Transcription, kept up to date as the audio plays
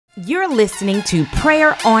You're listening to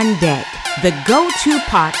Prayer on Deck, the go-to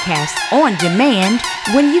podcast on demand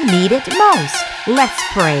when you need it most. Let's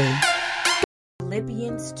pray.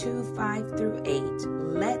 Philippians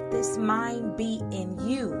 2:5-8. Let this mind be in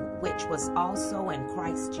you, which was also in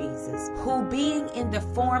Christ Jesus, who being in the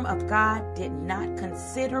form of God did not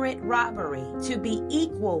consider it robbery to be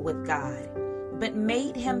equal with God, but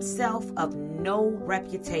made himself of no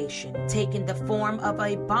reputation, taking the form of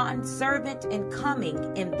a bondservant and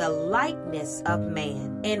coming in the likeness of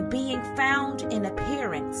man, and being found in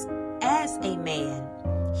appearance as a man,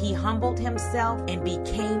 he humbled himself and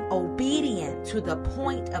became obedient to the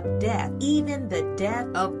point of death, even the death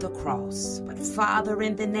of the cross. But Father,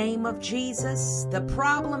 in the name of Jesus, the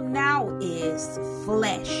problem now is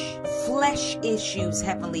flesh issues,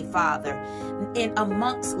 Heavenly Father, and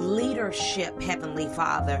amongst leadership, Heavenly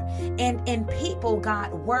Father, and people,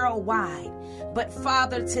 God, worldwide. But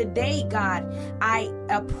Father, today, God, I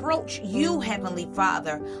approach you, Heavenly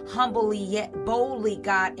Father, humbly yet boldly,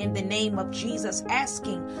 God, in the name of Jesus,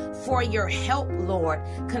 asking for your help, Lord,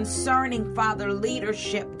 concerning, Father,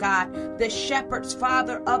 leadership, God, the shepherds,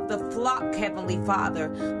 Father, of the flock, Heavenly Father,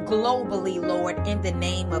 globally, Lord, in the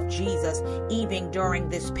name of Jesus, even during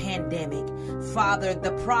this pandemic. Father,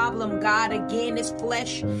 the problem, God, again, is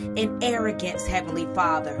flesh and arrogance, Heavenly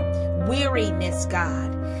Father, weariness,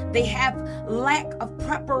 God. They have lack of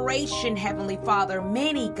preparation, Heavenly Father.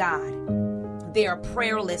 Many, God, they are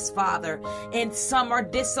prayerless, Father, and some are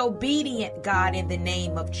disobedient, God, in the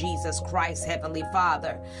name of Jesus Christ, Heavenly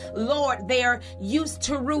Father. Lord, they are used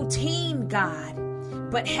to routine, God,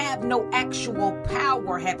 but have no actual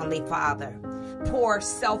power, Heavenly Father. Poor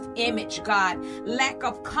self-image, God, lack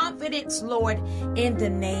of confidence, Lord, in the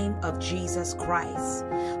name of Jesus Christ.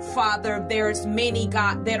 Father, there's many,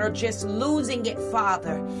 God, that are just losing it,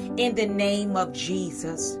 Father, in the name of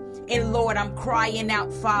Jesus. And Lord, I'm crying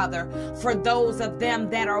out, Father, for those of them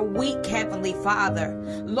that are weak, Heavenly Father.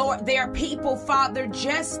 Lord, there are people, Father,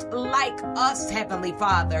 just like us, Heavenly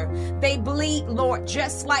Father. They bleed, Lord,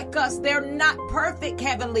 just like us. They're not perfect,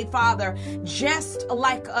 Heavenly Father, just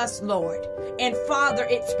like us, Lord. And Father,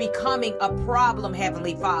 it's becoming a problem,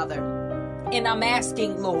 Heavenly Father. And I'm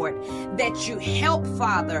asking, Lord, that you help,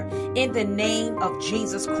 Father, in the name of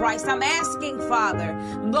Jesus Christ. I'm asking, Father,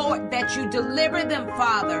 Lord, that you deliver them,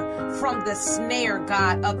 Father, from the snare,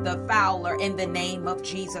 God, of the fowler in the name of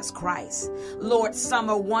Jesus Christ. Lord, some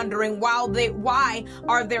are wondering why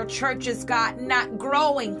are their churches, God, not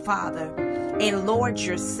growing, Father? And Lord,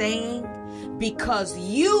 you're saying, because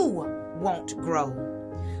you won't grow.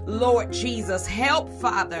 Lord Jesus, help,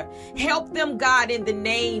 Father. Help them, God, in the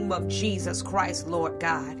name of Jesus Christ, Lord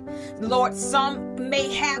God. Lord, some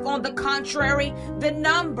may have, on the contrary, the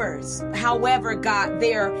numbers. However, God,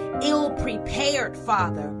 they're ill-prepared,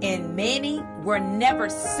 Father. And many were never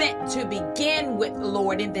sent to begin with,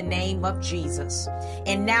 Lord, in the name of Jesus.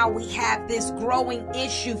 And now we have this growing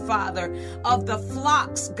issue, Father, of the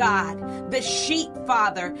flocks, God, the sheep,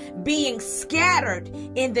 Father, being scattered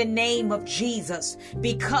in the name of Jesus.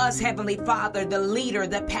 Because, Heavenly Father, the leader,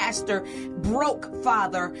 the pastor, broke,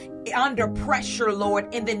 Father, under pressure,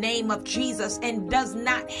 Lord, in the name of Jesus, and does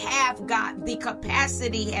not have, God, the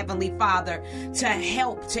capacity, Heavenly Father, to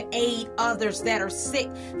help, to aid others that are sick,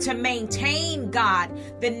 to maintain, God,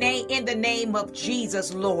 in the name of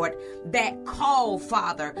Jesus, Lord, that call,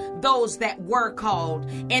 Father, those that were called,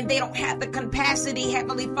 and they don't have the capacity,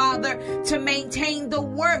 Heavenly Father, to maintain the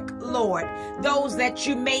work, Lord, those that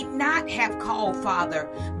you may not have called, Father,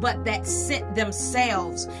 but that sent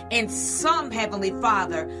themselves, and some, Heavenly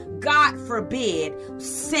Father, God forbid,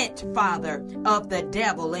 sent, Father, of the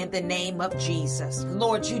devil in the name of Jesus.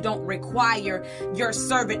 Lord, you don't require your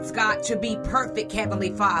servants, God, to be perfect,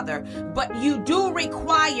 Heavenly Father, but you do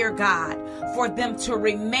require, God, for them to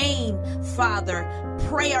remain, Father,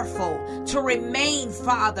 prayerful, to remain,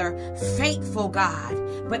 Father, faithful, God.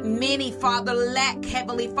 But many, Father, lack,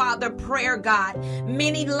 Heavenly Father, prayer, God.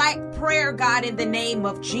 Many lack prayer, God, in the name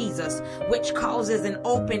of Jesus, which causes an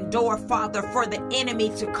open door, Father, for the enemy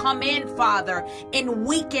to come in, Father, and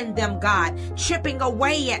weaken them, God, chipping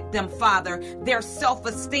away at them, Father, their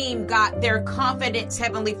self-esteem, God, their confidence,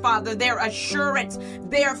 Heavenly Father, their assurance,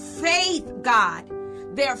 their faith, God.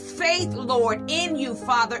 Their faith, Lord, in you,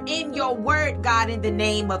 Father, in your word, God, in the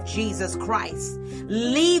name of Jesus Christ,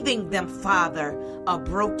 leaving them, Father, a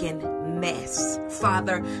broken mess.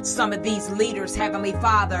 Father, some of these leaders, Heavenly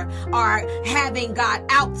Father, are having, God,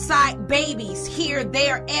 outside babies here,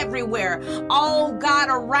 there, everywhere. All, God,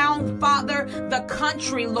 around, Father, the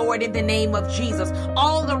country, Lord, in the name of Jesus.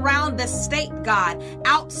 All around the state, God.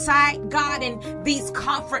 Outside, God, in these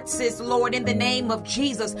conferences, Lord, in the name of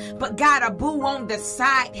Jesus. But God, a boo on the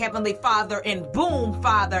side, Heavenly Father, and boom,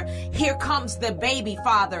 Father, here comes the baby,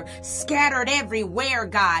 Father, scattered everywhere,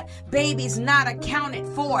 God. Babies not accounted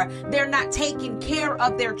for. They're not taking care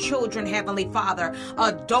of their children, Heavenly Father.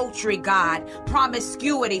 Adultery, God.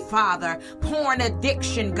 Promiscuity, Father. Porn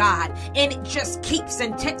addiction, God. And it just keeps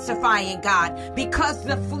intensifying, God, because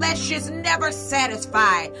the flesh is never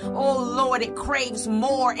satisfied. Oh, Lord, it craves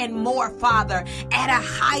more and more, Father, at a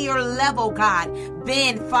higher level, God.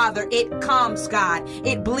 Then, Father, it comes, God.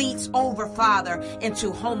 It bleeds over, Father,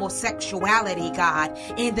 into homosexuality, God.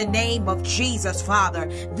 In the name of Jesus, Father.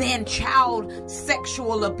 Then child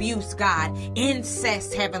sexual abuse, God.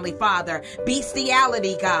 Incest, Heavenly Father.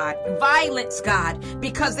 Bestiality, God. Violence, God.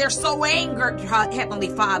 Because they're so angered, Heavenly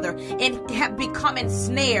Father, and have become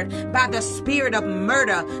ensnared by the spirit of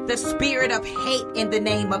murder, the spirit of hate in the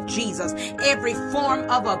name of Jesus. Every form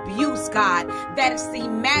of abuse, God, that is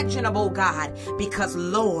imaginable, God. Because,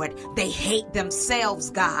 Lord, they hate themselves,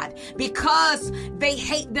 God. Because they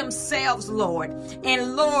hate themselves, Lord.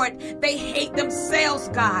 And, Lord, they hate themselves,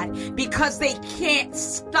 God, because they can't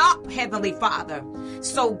stop, Heavenly Father.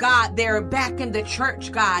 So, God, they're back in the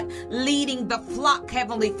church, God, leading the flock,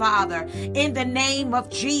 Heavenly Father, in the name of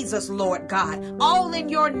Jesus, Lord God. All in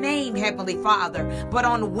your name, Heavenly Father. But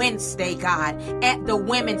on Wednesday, God, at the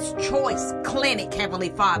Women's Choice Clinic, Heavenly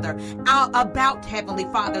Father, about, Heavenly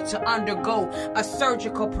Father, to undergo a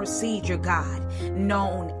surgical procedure, God,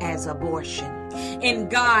 known as abortion. And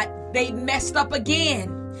God, they messed up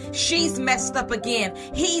again. She's messed up again.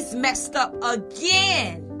 He's messed up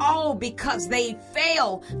again. All because they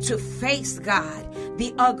fail to face, God,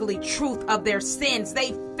 the ugly truth of their sins.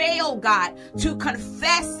 They fail, God, to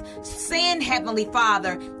confess sin, Heavenly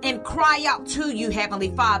Father, and cry out to you, Heavenly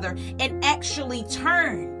Father, and actually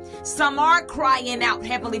turn. Some are crying out,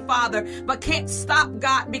 Heavenly Father, but can't stop,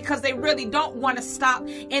 God, because they really don't want to stop,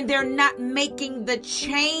 and they're not making the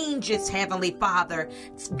changes, Heavenly Father,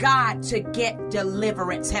 God, to get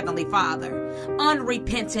deliverance, Heavenly Father.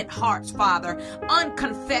 Unrepentant hearts, Father,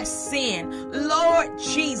 unconfessed sin. Lord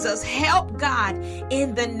Jesus, help, God,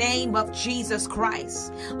 in the name of Jesus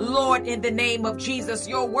Christ. Lord, in the name of Jesus,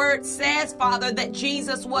 your word says, Father, that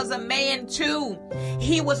Jesus was a man too.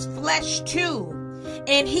 He was flesh too.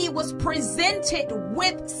 And he was presented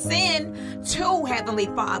with sin too, Heavenly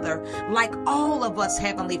Father, like all of us,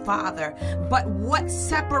 Heavenly Father. But what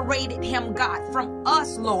separated him, God, from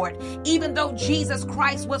us, Lord, even though Jesus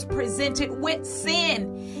Christ was presented with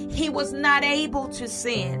sin, he was not able to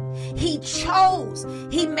sin. He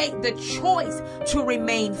made the choice to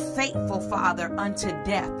remain faithful, Father, unto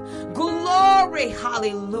death. Glory,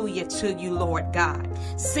 hallelujah to you, Lord God.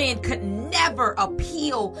 Sin could never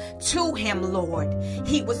appeal to him, Lord.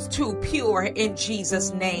 He was too pure in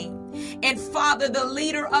Jesus' name. And Father, the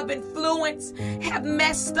leader of influence have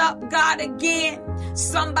messed up, God, again.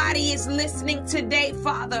 Somebody is listening today,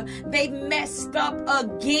 Father. They've messed up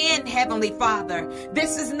again, Heavenly Father.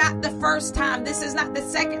 This is not the first time. This is not the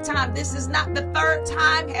second time. This is not the third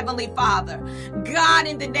time, Heavenly Father. God,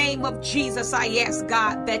 in the name of Jesus, I ask,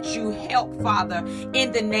 God, that you help, Father,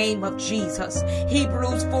 in the name of Jesus.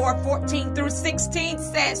 Hebrews 4:14 through 16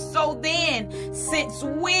 says, so then, since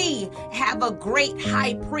we have a great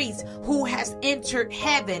high priest who has entered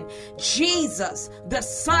heaven, Jesus, the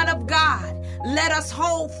Son of God, let us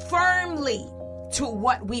hold firmly to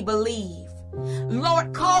what we believe.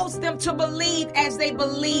 Lord, cause them to believe as they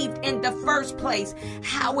believed in the first place,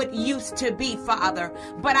 how it used to be, Father.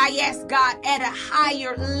 But I ask, God, at a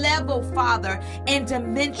higher level, Father, and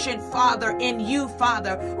dimension, Father, in you,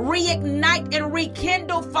 Father, reignite and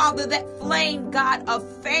rekindle, Father, that flame, God, of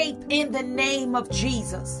faith in the name of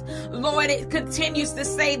Jesus. Lord, it continues to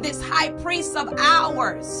say this high priest of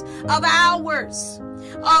ours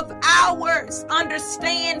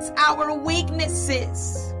understands our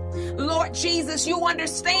weaknesses. Lord Jesus, you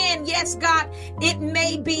understand, yes, God, it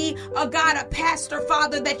may be a pastor,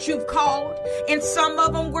 Father, that you've called, and some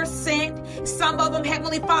of them were sent. Some of them,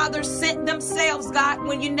 Heavenly Father, sent themselves, God,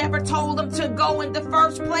 when you never told them to go in the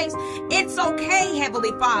first place. It's okay,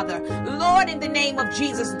 Heavenly Father. Lord, in the name of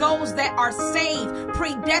Jesus, those that are saved,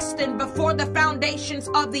 predestined before the foundations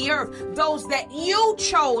of the earth, those that you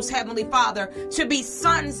chose, Heavenly Father, to be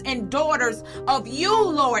sons and daughters of you,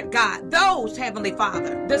 Lord God, those, Heavenly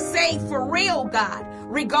Father, the saved for real, God,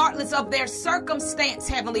 regardless of their circumstance,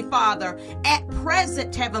 Heavenly Father, at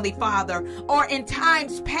present, Heavenly Father, or in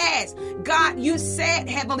times past. God, you said,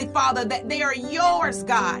 Heavenly Father, that they are yours,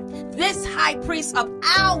 God. This high priest of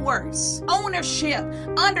ours, ownership,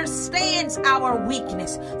 understands our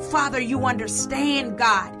weakness. Father, you understand,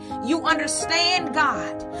 God. You understand,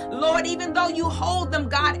 God. Lord, even though you hold them,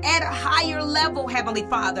 God, at a higher level, Heavenly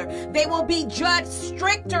Father, they will be judged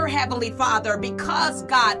stricter, Heavenly Father, because,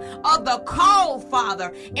 God, of the call,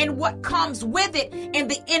 Father, and what comes with it, and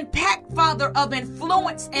the impact, Father, of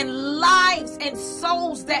influence and lives and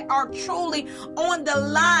souls that are truly on the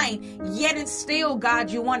line. Yet and still, God,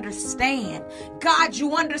 you understand. God,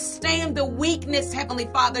 you understand the weakness, Heavenly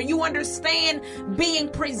Father. You understand being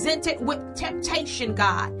presented with temptation,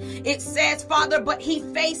 God. It says, Father, but he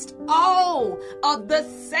faced all of the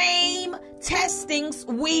same testings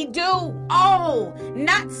we do. All,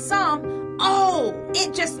 not some, all.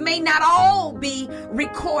 It just may not all be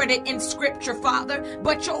recorded in scripture, Father,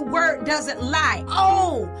 but your word doesn't lie.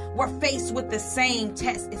 All were faced with the same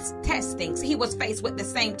testings. He was faced with the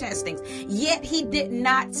same testings, yet he did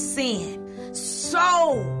not sin.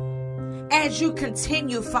 So, as you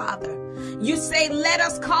continue, Father, you say, let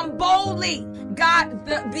us come boldly. God,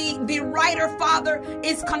 the writer, Father,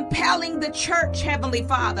 is compelling the church, Heavenly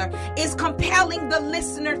Father, is compelling the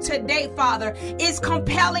listener today, Father, is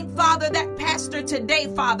compelling, Father, that pastor today,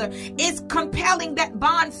 Father, is compelling that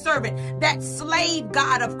bondservant, that slave,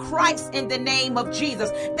 God, of Christ in the name of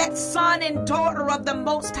Jesus, that son and daughter of the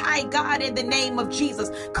Most High God in the name of Jesus.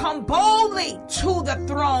 Come boldly to the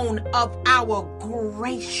throne of our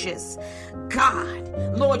gracious God.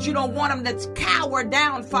 Lord, you don't want them to cower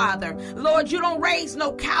down, Father. Lord, you don't raise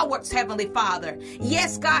no cowards, Heavenly Father.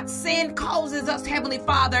 Yes, God, sin causes us, Heavenly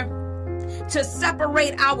Father, to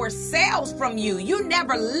separate ourselves from you. You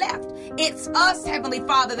never left. It's us, Heavenly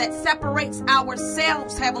Father, that separates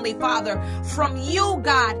ourselves, Heavenly Father, from you,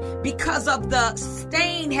 God, because of the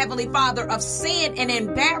stain, Heavenly Father, of sin and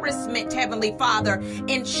embarrassment, Heavenly Father,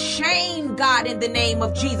 and shame, God, in the name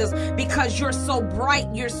of Jesus, because you're so bright,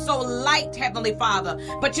 you're so light, Heavenly Father.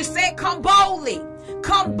 But you said, come boldly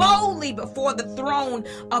before the throne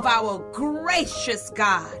of our gracious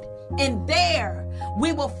God. And there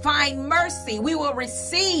we will find mercy. We will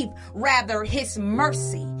receive, rather, his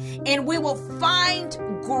mercy. And we will find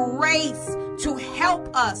grace to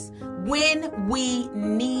help us when we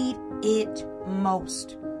need it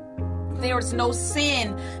most. There's no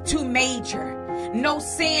sin too major. No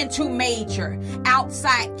sin too major.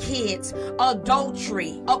 Outside kids,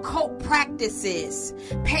 adultery, occult practices,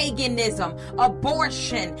 paganism,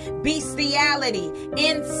 abortion, bestiality,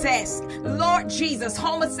 incest, Lord Jesus,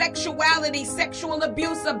 homosexuality, sexual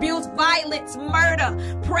abuse, violence,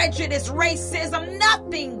 murder, prejudice, racism,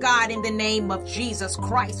 nothing, God, in the name of Jesus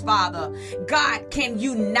Christ, Father. God, can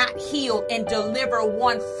you not heal and deliver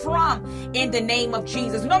one from, in the name of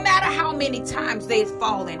Jesus? No matter how many times they've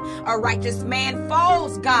fallen, a righteous man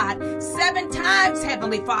falls, God, 7 times,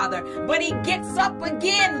 Heavenly Father, but he gets up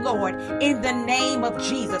again, Lord, in the name of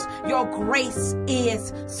Jesus. Your grace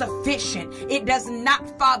is sufficient. It does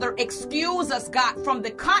not, Father, excuse us, God, from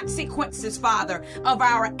the consequences, Father, of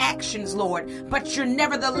our actions, Lord, but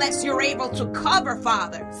nevertheless, you're able to cover,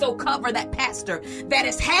 Father. So cover that pastor that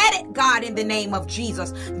has had it, God, in the name of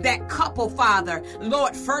Jesus. That couple, Father,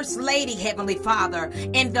 Lord, First Lady, Heavenly Father,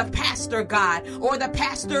 and the pastor, God, or the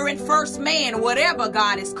pastor and first man, whatever,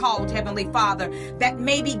 God, is called, Heavenly Father, that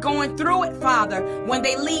may be going through it, Father, when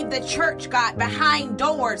they leave the church, God, behind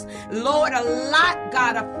doors. Lord, a lot,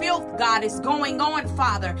 God, of filth, God, is going on,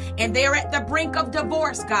 Father, and they're at the brink of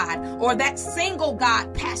divorce, God, or that single,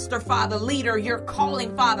 God, pastor, Father, leader, you're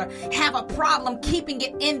calling, Father, have a problem keeping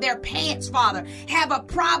it in their pants, Father, have a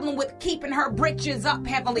problem with keeping her britches up,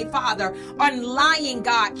 Heavenly Father, on lying,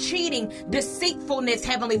 God, cheating, deceitfulness,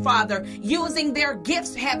 Heavenly Father, using their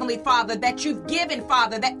gifts, Heavenly Father, that you've given,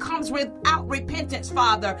 Father, that comes without repentance,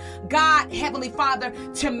 Father, God, Heavenly Father,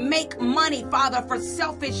 to make money, Father, for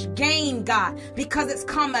selfish gain, God, because it's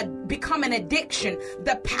become an addiction.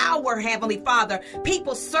 The power, Heavenly Father,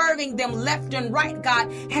 people serving them left and right,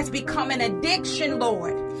 God, has become an addiction,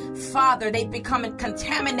 Lord. Father, they've become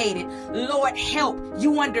contaminated. Lord, help.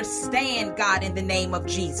 You understand, God, in the name of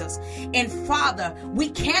Jesus. And Father, we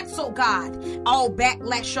cancel, God, all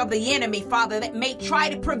backlash of the enemy, Father, that may try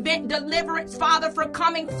to prevent deliverance, Father, from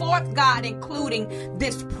coming forth, God, including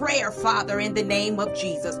this prayer, Father, in the name of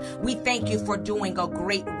Jesus. We thank you for doing a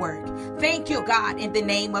great work. Thank you, God, in the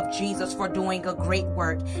name of Jesus, for doing a great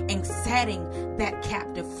work and setting that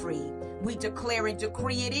captive free. We declare and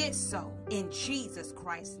decree it is so in Jesus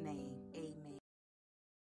Christ's name.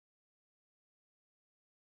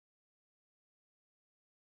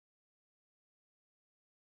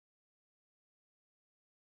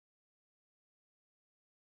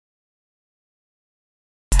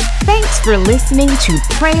 Thanks for listening to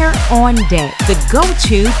Prayer on Deck, the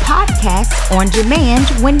go-to podcast on demand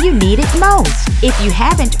when you need it most. If you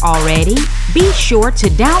haven't already, be sure to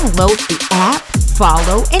download the app,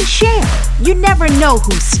 follow, and share. You never know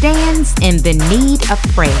who stands in the need of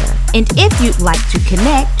prayer. And if you'd like to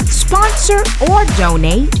connect, sponsor, or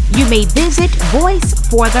donate, you may visit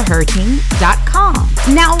voiceforthehurting.com.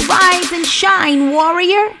 Now rise and shine,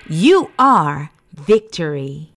 warrior. You are victory.